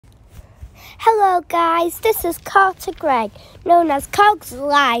Hello guys, this is 𝓬𝓲𝓮𝓪𝓽, known as Cog's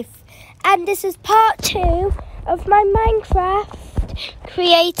Life, and this is part 2 of my Minecraft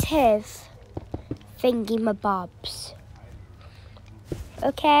creative thingy-mabobs.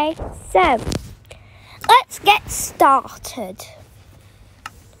 Okay, so let's get started.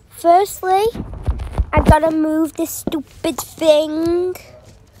 Firstly, I gotta move this stupid thing,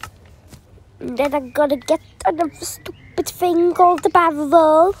 and then I gotta get another stupid thing called the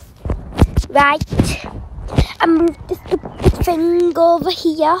barrel. Right, I moved the stupid thing over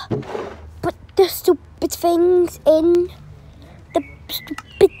here, put the stupid things in the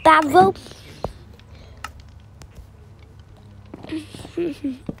stupid barrel.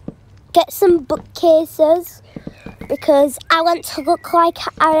 Get some bookcases, because I want to look like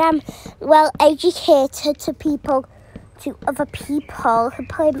I am well educated to other people who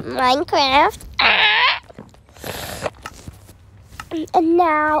play Minecraft. And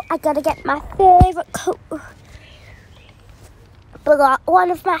now I gotta get my favourite block,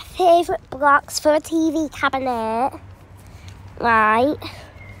 one of my favourite blocks for a TV cabinet. Right.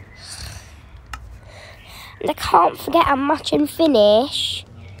 And I can't forget a matching finish.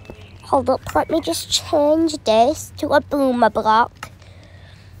 Hold up, let me just change this to a boomer block.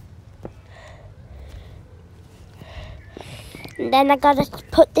 And then I gotta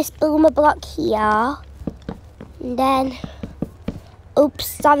put this boomer block here. And then, oops,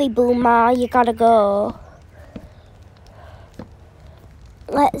 sorry boomer, you gotta go.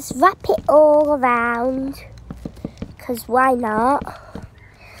 Let's wrap it all around, because why not?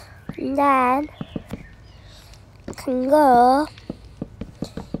 And then I can go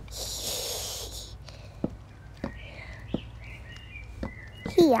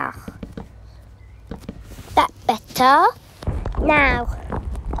here. That better? Now,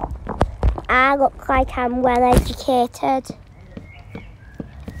 I look like I'm well educated.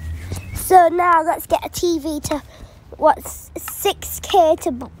 So now let's get a TV to what's 6K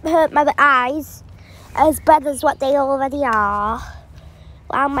to hurt my eyes as bad as what they already are.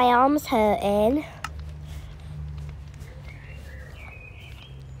 While my arm's hurting.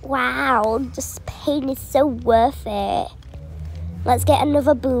 Wow, this pain is so worth it. Let's get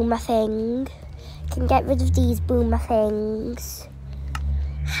another boomer thing. Can get rid of these boomer things.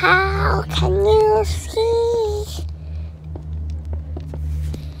 How can you see?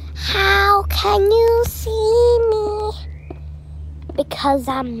 How can you see me? Because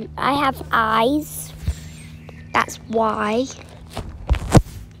I have eyes. That's why.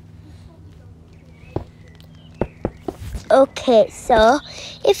 Okay, so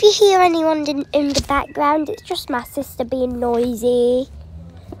if you hear anyone in the background, it's just my sister being noisy,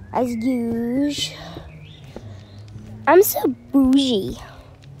 as usual. I'm so bougie.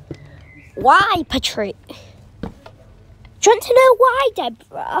 Why, Patrick? Do you want to know why,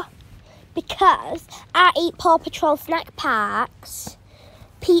 Deborah? Because I eat Paw Patrol snack packs,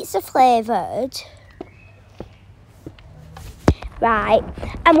 pizza flavoured. Right,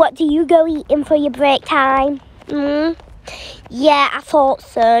 and what do you go eating for your break time? Yeah, I thought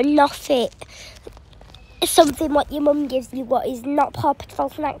so. Nothing. Something what your mum gives you, what is not Paw Patrol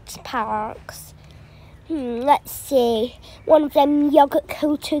snack packs. Let's see. One of them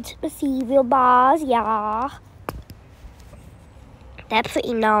yogurt-coated cereal bars, yeah. They're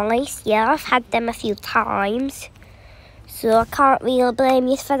pretty nice, yeah. I've had them a few times. So I can't really blame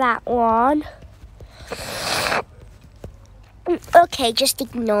you for that one. Okay, just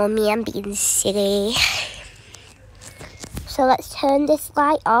ignore me, I'm being silly. So let's turn this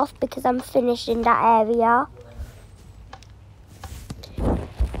light off because I'm finished in that area.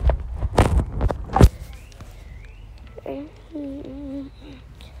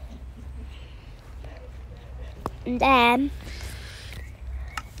 And then,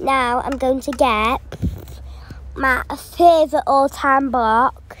 now I'm going to get my favourite all-time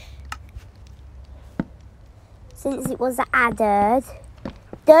block, since it was added.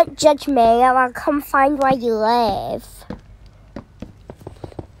 Don't judge me or I'll come find where you live.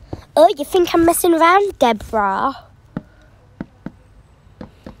 Oh, you think I'm messing around, Deborah?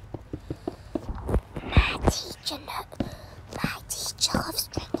 My teacher loves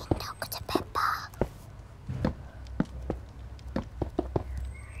drinking Dr. Pepper.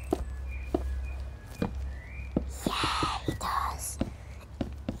 Yeah, he does.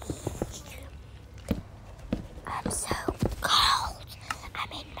 I'm so cold.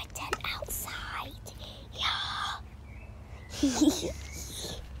 I'm in my tent outside. Yeah.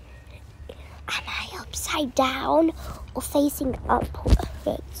 Am I upside down or facing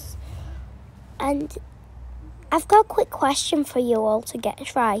upwards? And I've got a quick question for you all to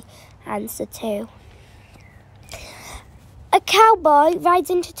try answer to. A cowboy rides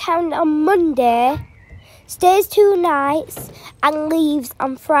into town on Monday, stays 2 nights, and leaves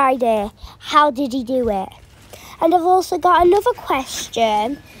on Friday. How did he do it? And I've also got another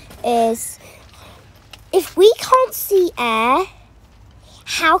question, is if we can't see air,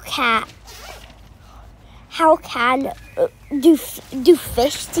 how can do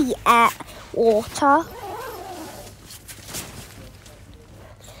fish see air, water?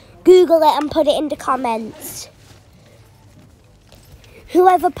 Google it and put it in the comments.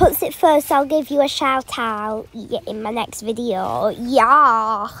 Whoever puts it first, I'll give you a shout out in my next video.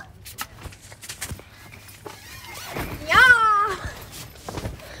 Yeah. Yeah.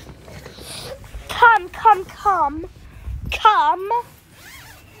 Come.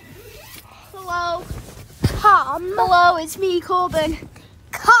 Hello. Come. Hello, it's me, Corbin.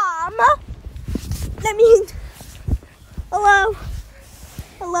 Come. Let me in. Hello.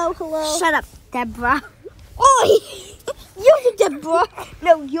 Hello. Shut up, Deborah. Oi! You're Deborah.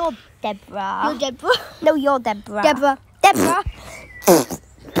 No, you're Deborah. You're Deborah. No, you're Deborah. Deborah.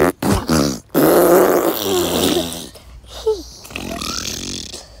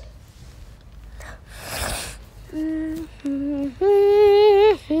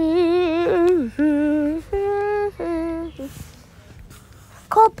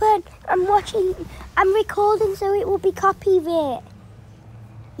 Corbin, I'm recording so it will be copyright.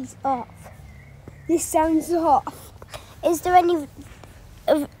 He's off. This sounds off. Is there any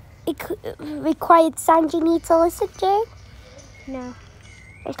required sound you need to listen to? No.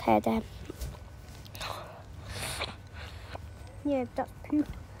 Okay then. Yeah, that's poop.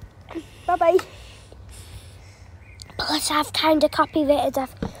 Bye-bye. Plus I've kind of copyrighted a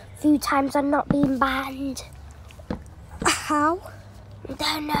few times on not being banned. How?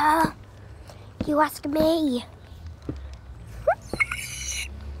 Don't know. You ask me.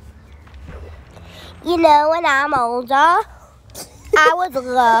 You know, when I'm older, I would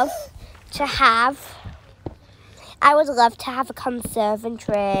love to have a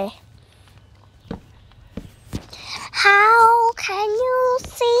conservatory. How can you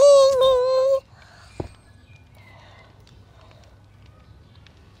see me?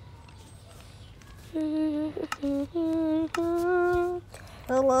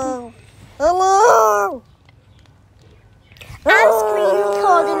 Hello. I'm screen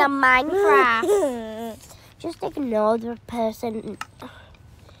recording on Minecraft. Just ignore the person.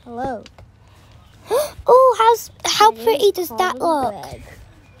 Hello. Oh, how pretty does that look?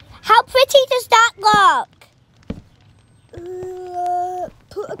 How pretty does that look?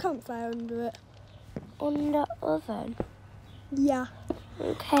 Put a campfire under it. On the oven. Yeah.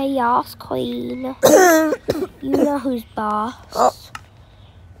 Okay, yes, queen. You know who's boss.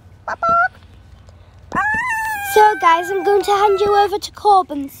 So guys, I'm going to hand you over to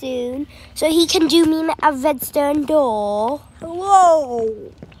Corbin soon so he can do me a redstone door.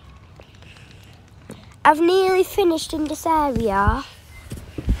 Hello. I've nearly finished in this area.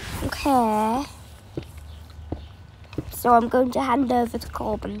 Okay. So I'm going to hand over to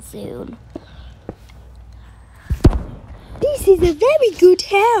Corbin soon. This is a very good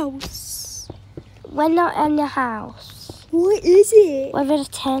house. We're not in the house. What is it? We're in a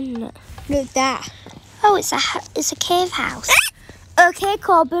tent. Look that. Oh, it's a cave house. Okay,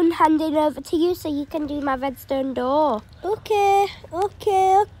 Corbin, handing over to you so you can do my redstone door. Okay.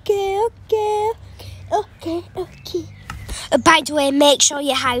 By the way, make sure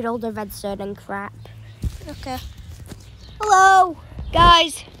you hide all the redstone and crap. Okay. Hello,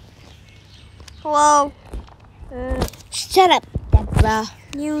 guys. Hello. Shut up, Deborah.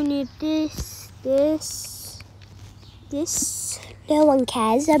 You need this. No one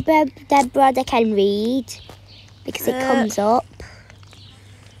cares. Deborah, they can read because it comes up.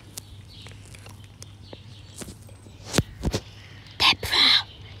 Deborah,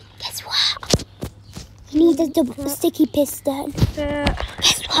 guess what? You need a double sticky piston.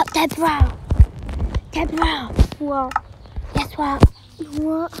 Guess what, Deborah? What? Guess what?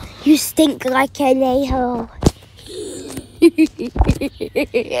 What? You stink like an a-hole.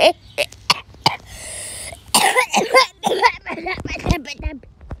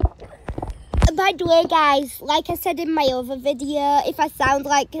 By the way, guys, like I said in my other video, if I sound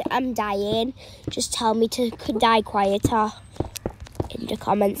like I'm dying, just tell me to die quieter in the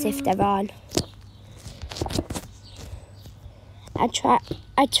comments if they're on. I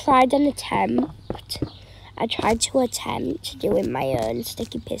tried to attempt doing my own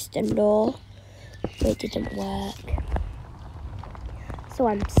sticky piston door, but it didn't work. So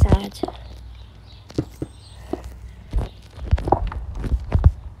I'm sad.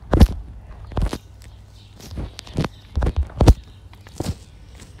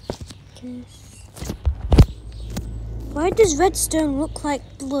 Why does redstone look like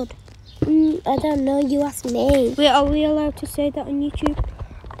blood? I don't know, you ask me. Wait, are we allowed to say that on YouTube?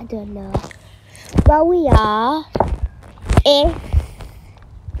 I don't know. Well, we are. If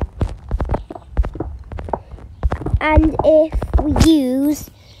we use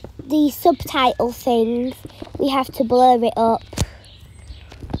the subtitle things, we have to blur it up.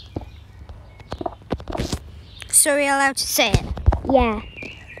 So we're allowed to say it? Yeah.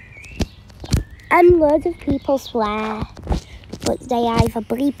 And loads of people swear, but they either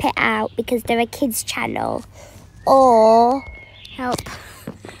bleep it out because they're a kids channel, or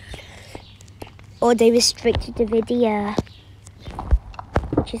they restricted the video,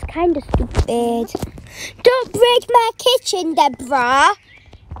 which is kind of stupid. Don't break my kitchen, Deborah.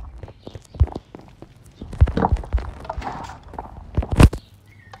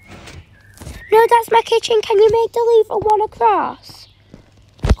 No, that's my kitchen. Can you make the lever one across?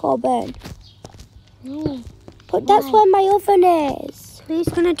 Corbin. No. But that's where my oven is. Who's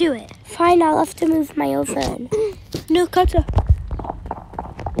gonna do it? Fine, I'll have to move my oven. No, cutter.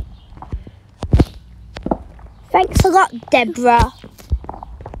 Thanks a lot, Deborah.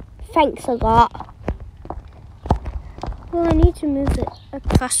 Thanks a lot. Well, I need to move it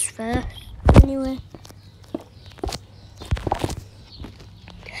across first. Anyway.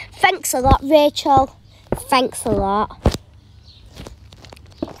 Thanks a lot, Rachel. Thanks a lot.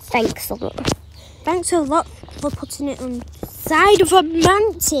 Thanks a lot. Thanks a lot for putting it on the side of a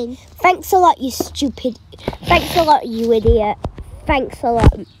mountain. Thanks a lot, you stupid. Thanks a lot, you idiot. Thanks a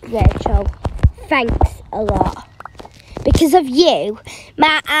lot, Rachel. Thanks a lot. Because of you,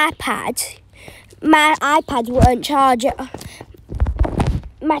 my iPad won't charge.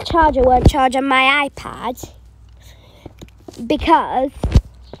 My charger won't charge on my iPad because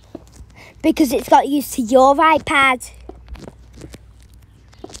it's got used to your iPad.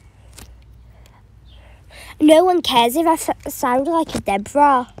 No one cares if I sound like a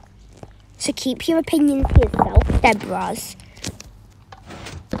Deborah. So keep your opinion to yourself, Deborahs.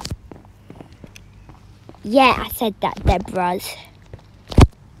 Yeah, I said that, Deborahs.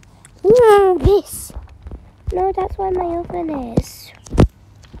 Ooh, this. No, that's where my oven is.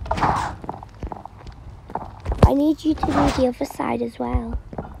 I need you to do the other side as well.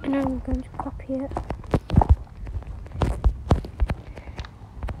 And I'm going to copy it.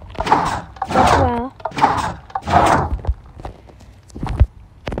 Deborah.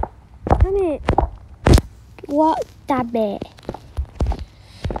 Damn it. What, damn it?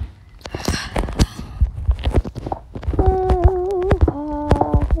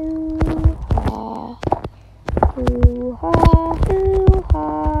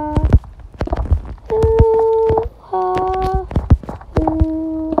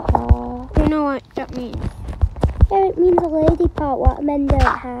 It means a lady part, what men don't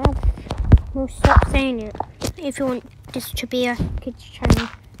have. Well, stop saying it if you want this to be a kids channel.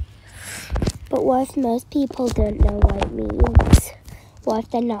 But what if most people don't know what it means? What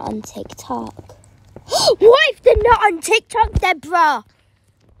if they're not on TikTok? What if they're not on TikTok, Deborah?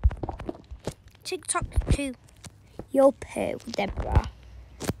 TikTok too. You're poo, Deborah.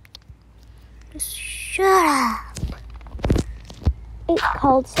 Just shut up. It's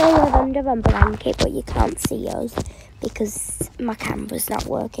called 𝓬𝓲𝓵𝓮𝓬𝓻𝓪𝓯𝓽, but you can't see us because my camera's not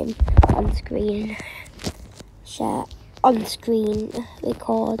working on screen. Share on screen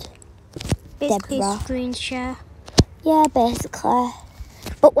record. Basically Deborah. screen share. Yeah, basically.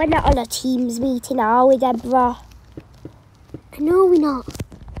 But we're not on a Teams meeting, are we, Deborah? No, we're not.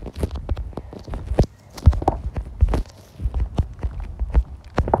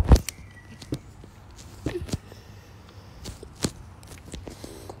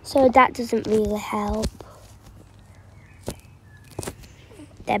 So that doesn't really help.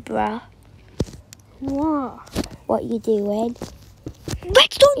 Deborah, What? what you doing?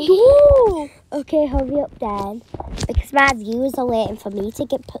 Redstone door! Okay, hurry up then. Because my viewers are waiting for me to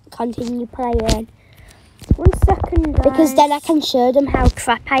continue playing. 1 second, guys. Because then I can show them how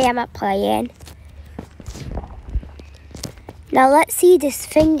crap I am at playing. Now let's see this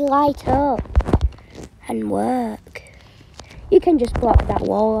thing light up and work. You can just block that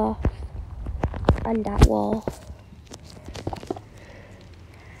wall off and that wall.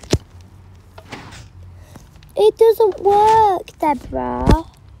 It doesn't work, Deborah.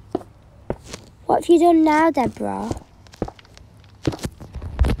 What have you done now, Deborah?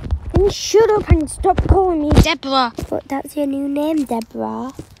 Can you shut up and stop calling me Deborah? But that's your new name,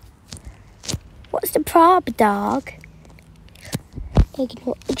 Deborah. What's the problem, dog?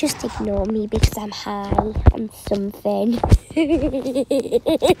 Just ignore me because I'm high on something.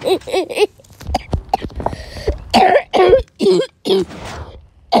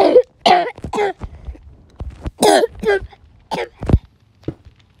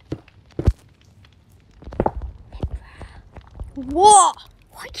 What?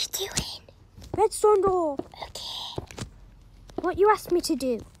 What are you doing? Redstone door. Okay, What you asked me to do?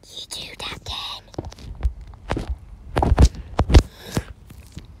 you do that then.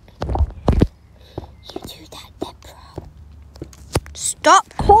 You do that, Deborah. Stop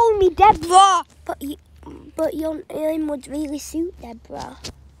calling me Deborah. But your name would really suit Deborah.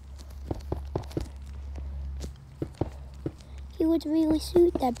 You would really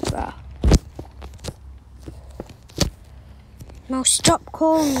suit Deborah. Now stop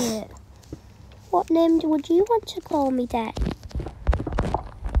calling me it. What name would you want to call me then?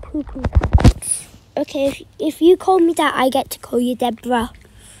 Poo poo. Okay, if you call me that, I get to call you Deborah.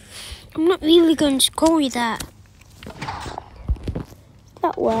 I'm not really going to call you that.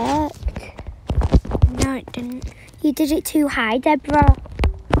 That worked. No, it didn't. You did it too high, Deborah.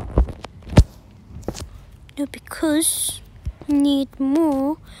 No, because I need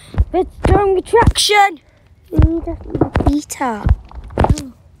more redstone attraction. You need a repeater.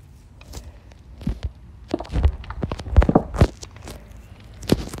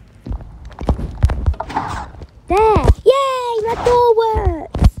 There! Yay! My door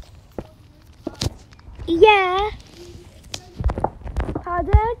works! Yeah.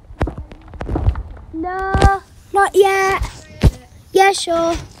 Pardon? No, not yet. Yeah,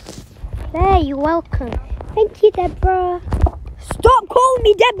 sure. There, you're welcome. Thank you, Deborah. Stop calling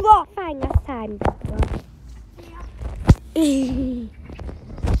me Deborah. Fine, last time, Deborah.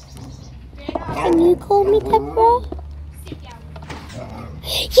 Can you call me Deborah?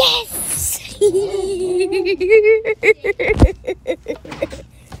 Yes!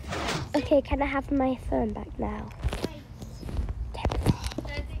 Okay, can I have my phone back now?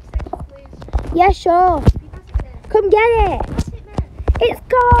 Yeah, sure. Come get it. It's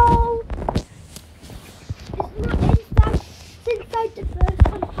gold. It's inside the first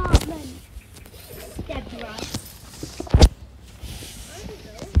compartment. Deborah.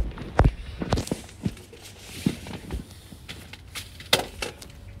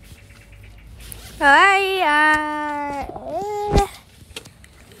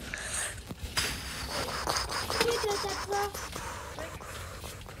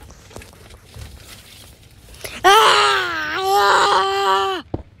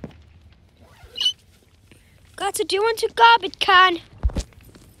 Gotta do into garbage can.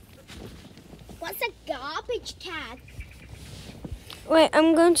 What's a garbage can? Wait,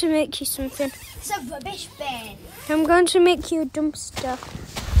 I'm going to make you something. It's a rubbish bin. I'm going to make you a dumpster.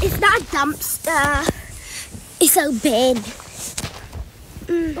 It's not a dumpster. It's a bin.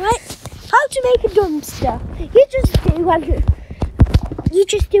 What? How to make a dumpster? You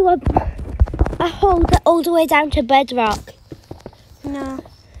just do a hole all the way down to bedrock. No,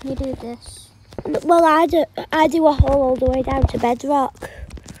 you do this. Well, I do a hole all the way down to bedrock.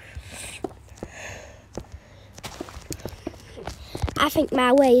 I think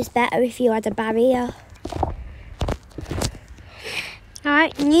my way is better if you had a barrier.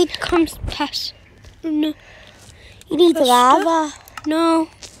 Alright, you need compass. No. You need lava. No.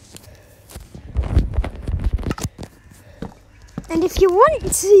 And if you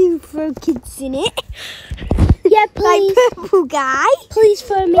want to throw kids in it, Yeah, please. like purple guy, Please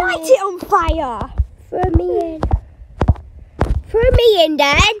throw me light in. it on fire. Throw me in. Throw me in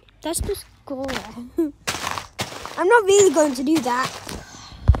then. That's just go. I'm not really going to do that.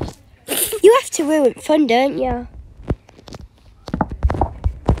 You have to ruin fun, don't you?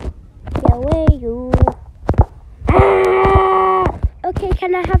 Yeah, where you? Okay,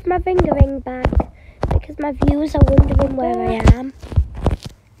 can I have my finger ring back? Because my viewers are wondering where I am.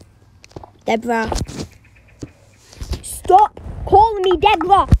 Deborah. Stop calling me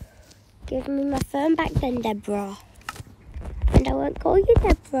Deborah. Give me my phone back then, Deborah. And I won't call you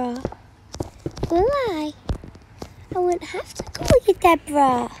Deborah. Will I? I won't have to call you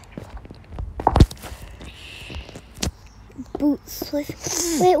Deborah. Boots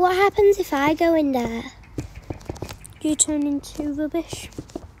with... Wait, what happens if I go in there? You turn into rubbish.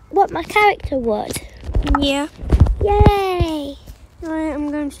 What my character would? Yeah. Yay! Right,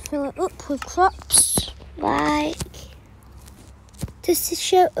 I'm going to fill it up with crops. Like... Just to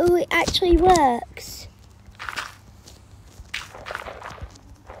show how it actually works.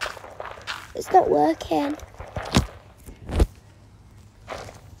 It's not working.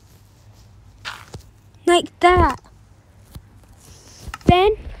 Like that.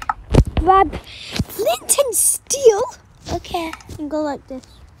 Then grab flint and steel Okay. and go like this.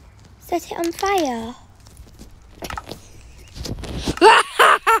 Set it on fire.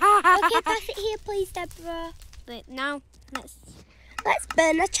 Okay, pass it here, please, Deborah. Wait, now Let's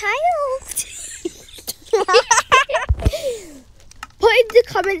burn a child. Put in the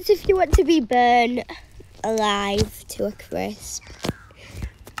comments if you want to be burned. alive to a crisp.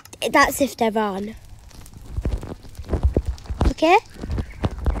 That's if they're on. Okay?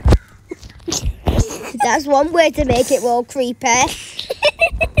 That's one way to make it more creepy.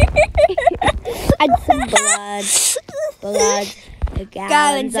 And some blood. Blood. The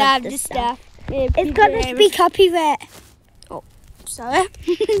gallons of the stuff. It's got to be copyright. Oh, sorry.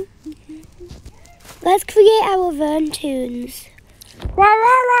 Let's create our own tunes.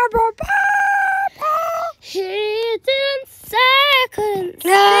 Hidden seconds.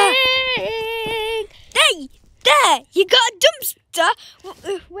 There! You got a dumpster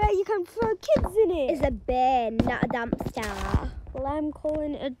where you can throw kids in it. It's a bin, not a dumpster. Well, I'm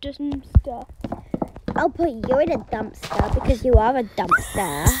calling it a dumpster. I'll put you in a dumpster because you are a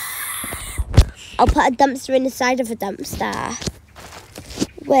dumpster. I'll put a dumpster in the side of a dumpster.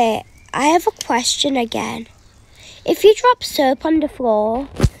 Wait, I have a question again. If you drop soap on the floor,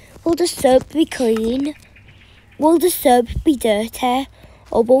 will the soap be clean? Will the soap be dirty?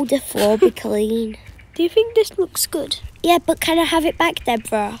 Or will the floor be clean? Do you think this looks good? Yeah, but can I have it back,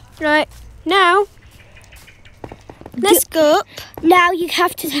 Deborah? Right, now, let's go up. Now you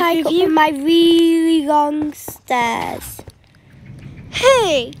have to hike up my really long stairs.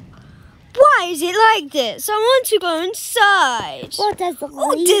 Hey, why is it like this? I want to go inside. What does the lever?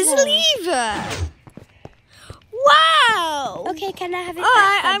 Oh, there's lever. Wow. Okay, can I have it All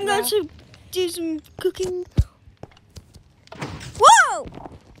right, back, I'm Deborah? going to do some cooking. Whoa!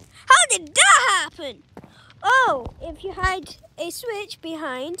 How did that happen? Oh, if you hide a switch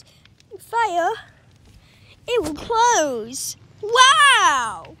behind fire, it will close.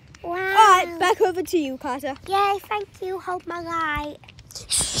 Wow! Wow. All right, back over to you, Carter. Yay, thank you. Hold my light.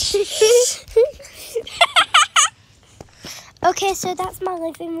 Okay, so that's my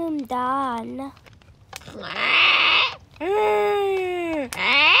living room done.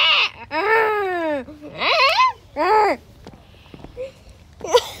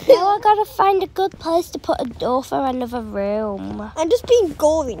 Now I gotta find a good place to put a door for another room. I'm just being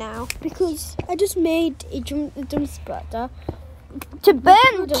gory now because I just made a jump spreader To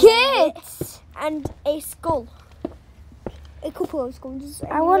burn kids! and a skull. A couple of skulls.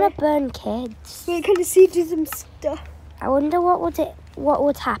 I want to burn kids. We're gonna see do some stuff. I wonder what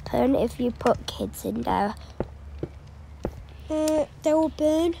would happen if you put kids in there. They will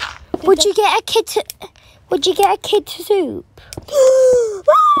burn. Would you get a kid soup?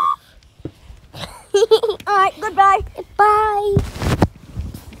 Alright, goodbye. Bye.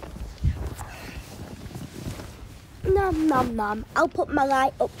 Nom nom nom. I'll put my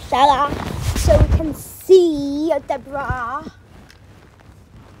light up there so we can see Deborah.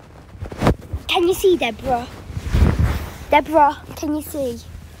 Can you see Deborah? Deborah, can you see?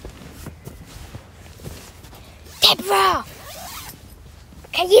 Deborah!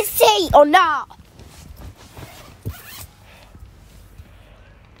 Can you see or not?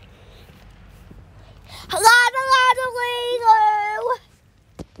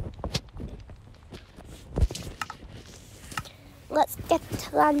 Let's get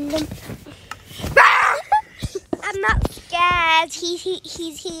to London. I'm not scared.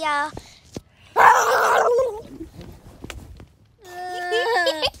 He's here.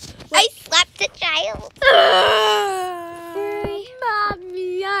 I slapped a child.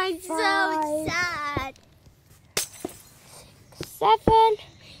 Mommy, I'm so 5, sad. 7.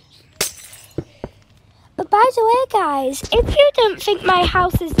 But by the way, guys, if you don't think my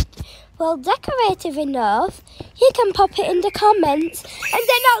house is well decorated enough, you can pop it in the comments and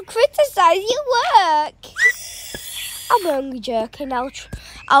then I'll criticise your work. I'm only joking. I'll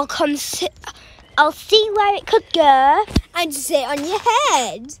see where it could go, And sit on your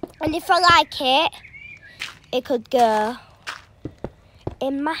head. and if I like it, it could go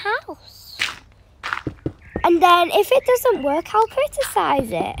in my house. And then if it doesn't work, I'll criticise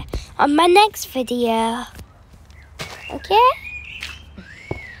it on my next video. Okay?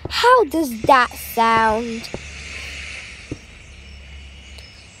 How does that sound?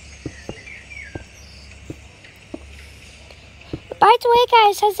 By the way,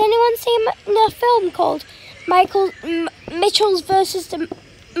 guys, has anyone seen the film called Mitchell's versus the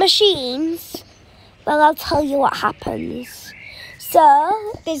Machines? Well, I'll tell you what happens.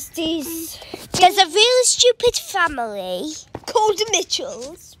 So, there's a really stupid family Called the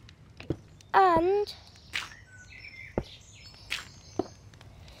Mitchells. and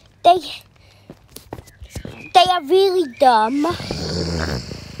they are really dumb.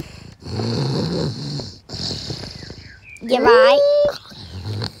 You're right.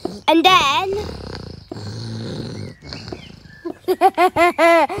 And then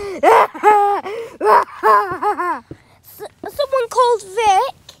someone called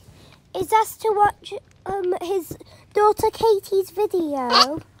Vic is asked to watch his daughter Katie's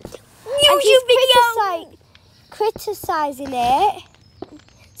video. YouTube video. Criticising it,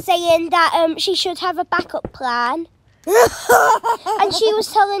 saying that she should have a backup plan. And she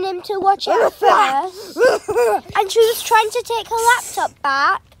was telling him to watch it first. And she was trying to take her laptop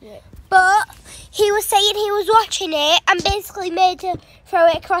back. But he was saying he was watching it and basically made her throw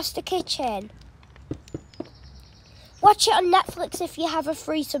it across the kitchen. Watch it on Netflix if you have a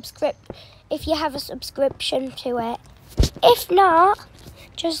subscription to it. If not,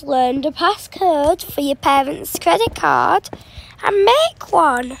 just learn the passcode for your parents' credit card and make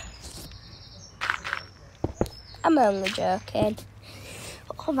one. I'm only joking.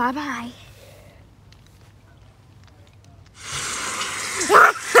 Oh, bye-bye.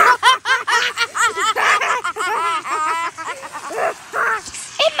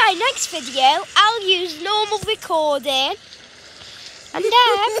 In my next video, I'll use normal recording. And then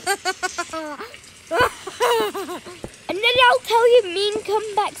I'll tell you mean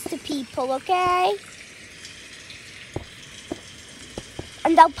comebacks to people, okay?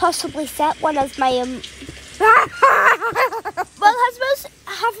 And I'll possibly set one as my Well,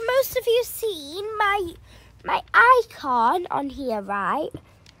 have most of you seen my icon on here, right?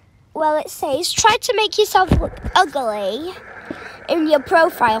 Well, it says try to make yourself look ugly in your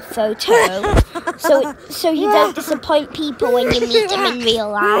profile photo, so you don't disappoint people when you meet them in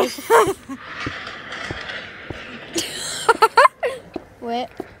real life. Wait,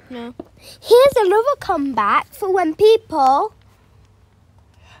 no. Here's another comeback for when people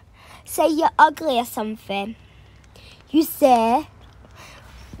say you're ugly or something. You say,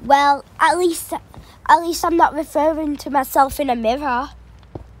 well, at least I'm not referring to myself in a mirror.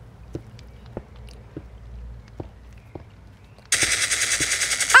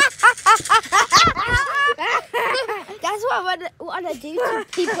 That's what I want to do to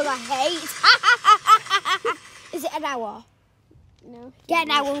people I hate. Is it an hour? No. Get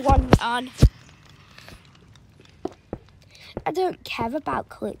an hour one on. I don't care about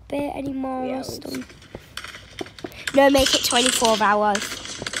clickbait anymore. Yeah, No, make it 24 hours.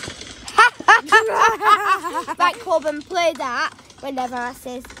 Right, Corbin, play that whenever I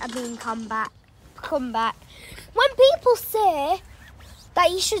say come back. When people say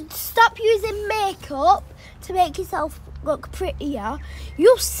that you should stop using makeup to make yourself look prettier,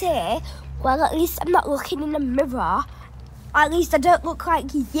 you say, well, at least I'm not looking in the mirror. At least I don't look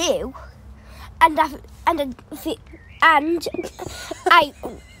like you. And I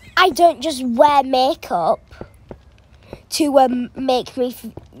don't just wear makeup to make me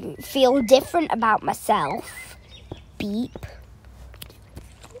feel different about myself. Beep.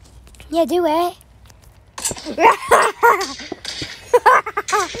 Yeah, do it.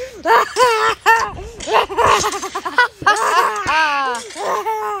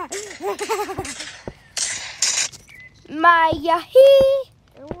 Maya hee,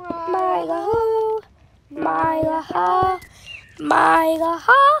 Maya hoo, Maya ha, Maya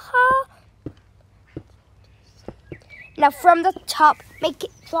ha ha. Now from the top, make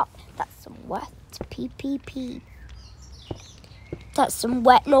it drop. That's some wet PPP. That's some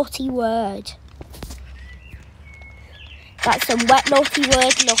wet naughty word. That's some wet naughty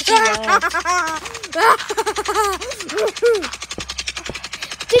word, naughty word.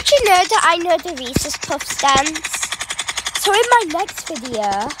 Did you know that I know the Reese's Puffs dance? So in my next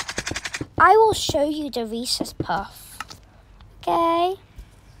video, I will show you the Reese's Puff. Okay?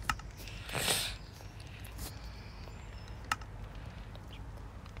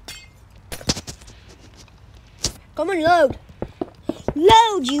 Come on, load.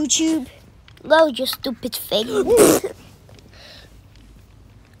 Load, YouTube. Load your stupid thing.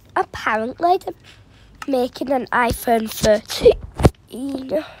 Apparently, they're making an iPhone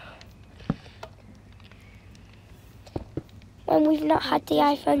 13. When we've not had the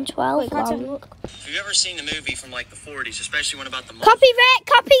iPhone 12 long. Have you ever seen the movie from like the 40s, especially one about the mob? Copyright!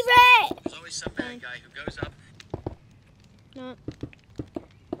 Copyright! There's always some bad guy who goes up. No.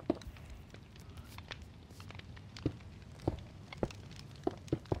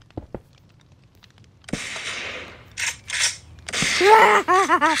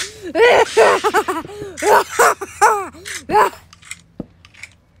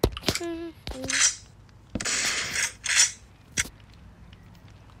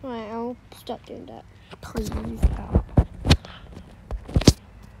 Right, I'll stop doing that. Please don't.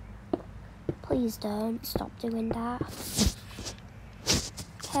 Please don't stop doing that.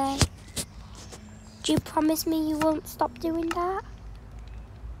 Okay? Do you promise me you won't stop doing that?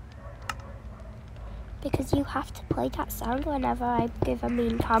 Because you have to play that sound whenever I give a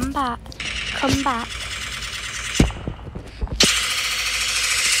mean comeback.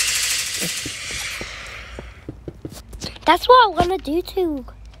 That's what I want to do to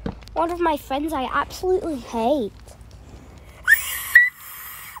one of my friends I absolutely hate.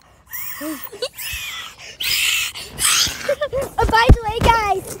 By the way,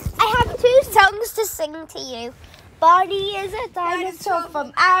 guys, I have 2 songs to sing to you. Barney is a dinosaur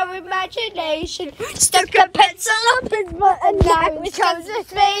from our imagination. Stuck a pencil up his butt and now it comes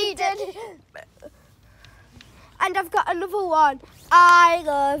faded. And I've got another one. I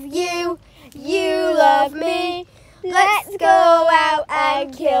love you, you love me. Let's go out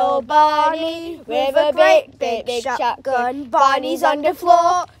and kill Barney with a great big shotgun. Barney's on the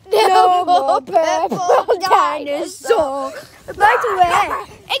floor, no more purple dinosaur. By the way,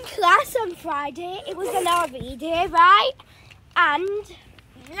 in class on Friday, it was an RV day, right? And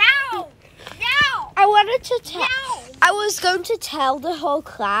I was going to tell the whole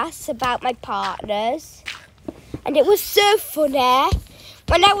class about my partners, and it was so funny.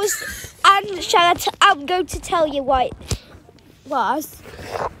 When I was, I'm going to tell you what it was. So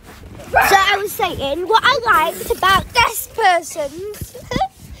I was saying what I liked about this person's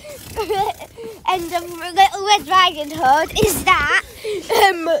and Little Red Riding Hood is that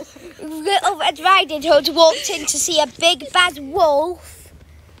Little Red Riding Hood walked in to see a big bad wolf,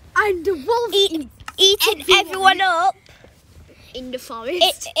 And the wolf eating everyone up in the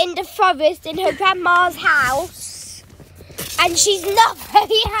forest. In the forest in her grandma's house. And she's not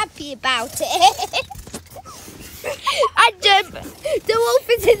very happy about it. And the wolf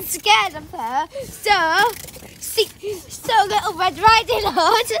isn't scared of her. So Little Red Riding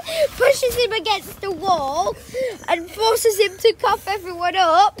Hood pushes him against the wall and forces him to cough everyone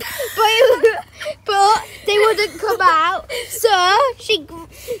up. But they wouldn't come out. So she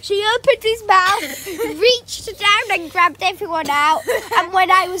opened his mouth, reached down and grabbed everyone out. And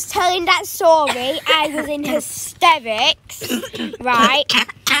when I was telling that story, I was in hysterics, right?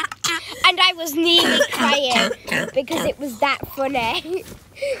 And I was nearly crying because it was that funny.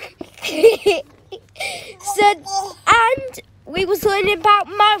 And we was learning about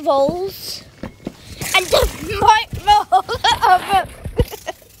morals. And the moral of her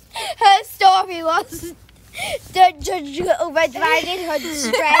story was don't judge Little Red Riding Hood's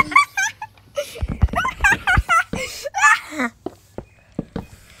friend.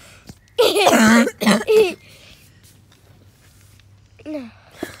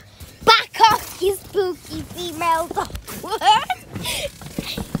 Back off, you spooky female dog.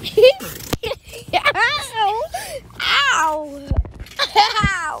 Ow!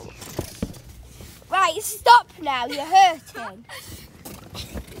 Ow! Right, stop now, you're hurting.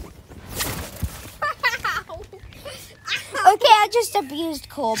 Okay, I just abused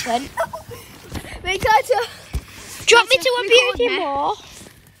Corbin. Do you want me to abuse you more?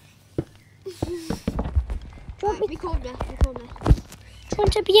 Do you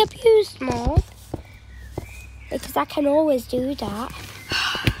want to be abused more? Because I can always do that.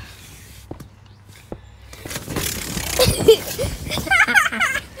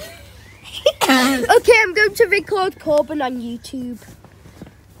 Okay, I'm going to record Corbin on YouTube.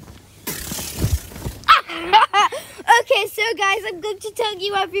 Okay, so guys, I'm going to tell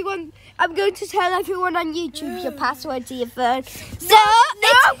everyone on YouTube your password to your phone. So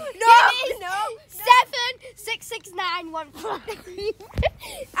No. 766915.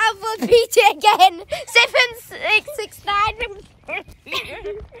 I'll repeat it again. 7669.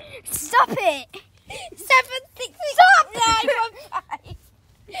 Stop it. 766915.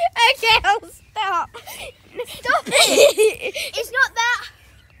 Okay, I'll stop. Stop it. It's not that.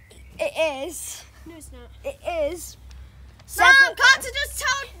 It is. No, it's not. It is. Mom, can't you just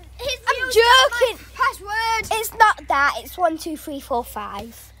tell his I'm viewers joking. my password? It's not that. It's 1, 2, 3, 4,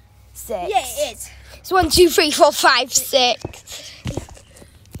 5, 6. Yeah, it is. It's 1, 2, 3, 4, 5, 6.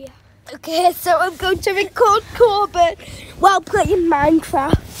 Yeah. Okay, so I'm going to record Corbin while playing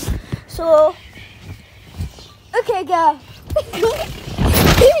Minecraft. So, okay, go.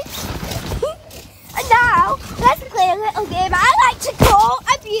 And now, let's play a little game I like to call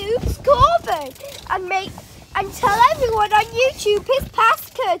Abuse Corbin and tell everyone on YouTube his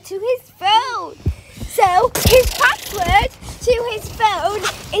passcode to his phone. So, his password to his phone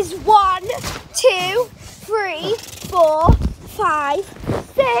is 1, 2, 3, 4, 5,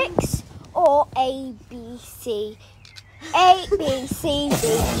 6, or A, B, C. A, B, C, D,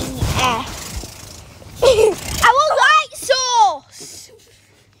 E, F. Our light source!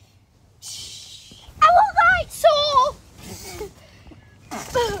 Our light source!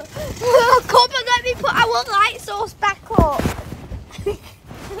 Come and let me put our light source back up.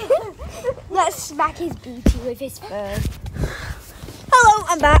 Let's smack his booty with his phone. Hello,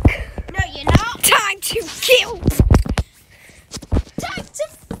 I'm back. No, you're not. Time to kill. Time to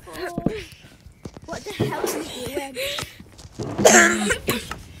fall. What the hell are you doing?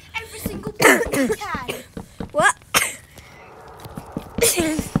 Every single blanket you can. What?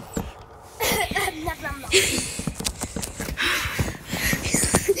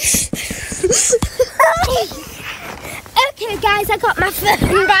 Okay, guys, I got my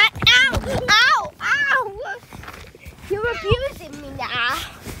phone back. Ow! Ow! Ow! You're abusing me now.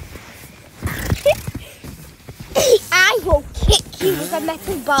 I will kick you with a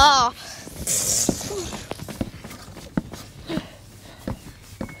metal bar.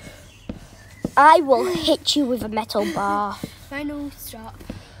 I will hit you with a metal bar. Final stop.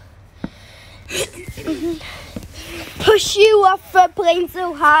 Push you off the plane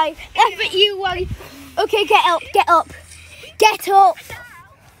so high. That's what you want. Okay, get up, get up. Get up.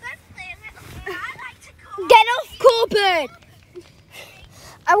 Get off, Corbin.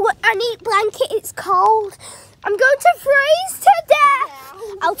 I need blanket, it's cold. I'm going to freeze to death.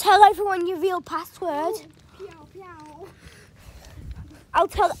 I'll tell everyone your real password. I'll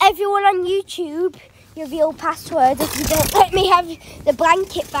tell everyone on YouTube your real password if you don't let me have the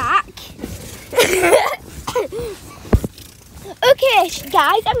blanket back. Okay,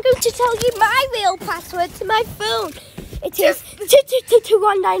 guys, I'm going to tell you my real password to my phone. It is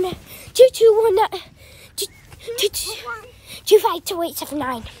 2219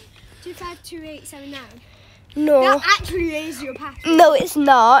 252879. 252879. No. That actually is your password. No, it's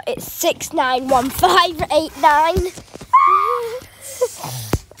not. It's 691589.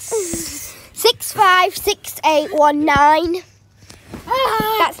 656819.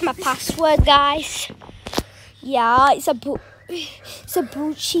 That's my password, guys. Yeah, it's a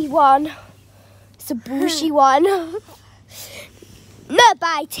bougie one. It's a bougie one. No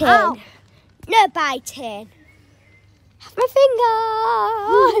biting. Ow. No biting. Have my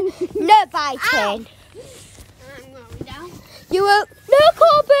finger. No biting. I'm going down. You won't. No,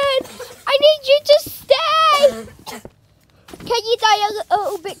 Corbin. I need you to stay. Can you die a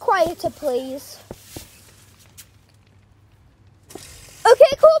little bit quieter, please?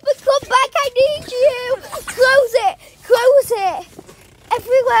 Okay, Corbin, come back. I need you. Close it. Close it.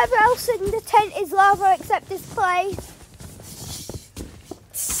 Everywhere else in the tent is lava except this place.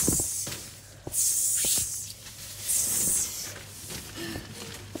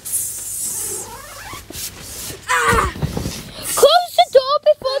 Close the door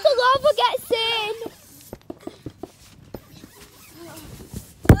before the lava gets in.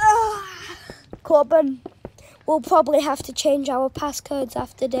 Corbin, we'll probably have to change our passcodes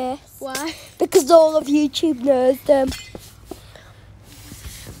after this. Why? Because all of YouTube knows them.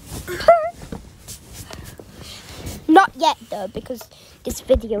 Not yet though, because this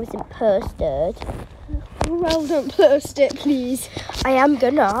video isn't posted. Well, don't post it, please. I am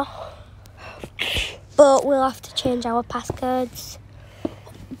gonna. But we'll have to change our passcodes.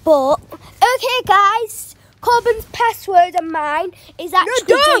 But, okay guys, Corbin's password and mine is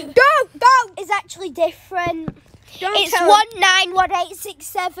actually don't! is actually different. Don't It's tell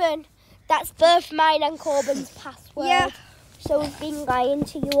 191867. That's both mine and Corbin's password. Yeah. So we've been lying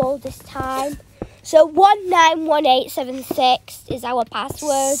to you all this time. So 191876 is our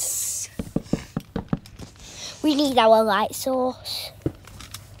password. We need our light source.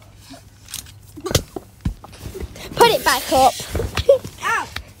 Put it back up. Ow.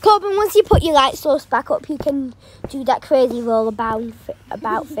 Corbin, once you put your light source back up, you can do that crazy roll about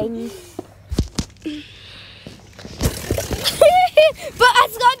thing. But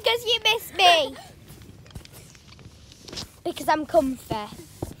as long as you miss me. Because I'm comfy.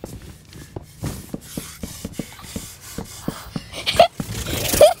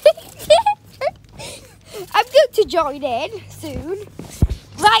 I'm going to join in soon.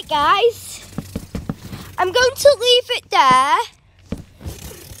 Right, guys. I'm going to leave it there.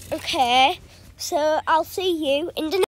 Okay. So I'll see you in the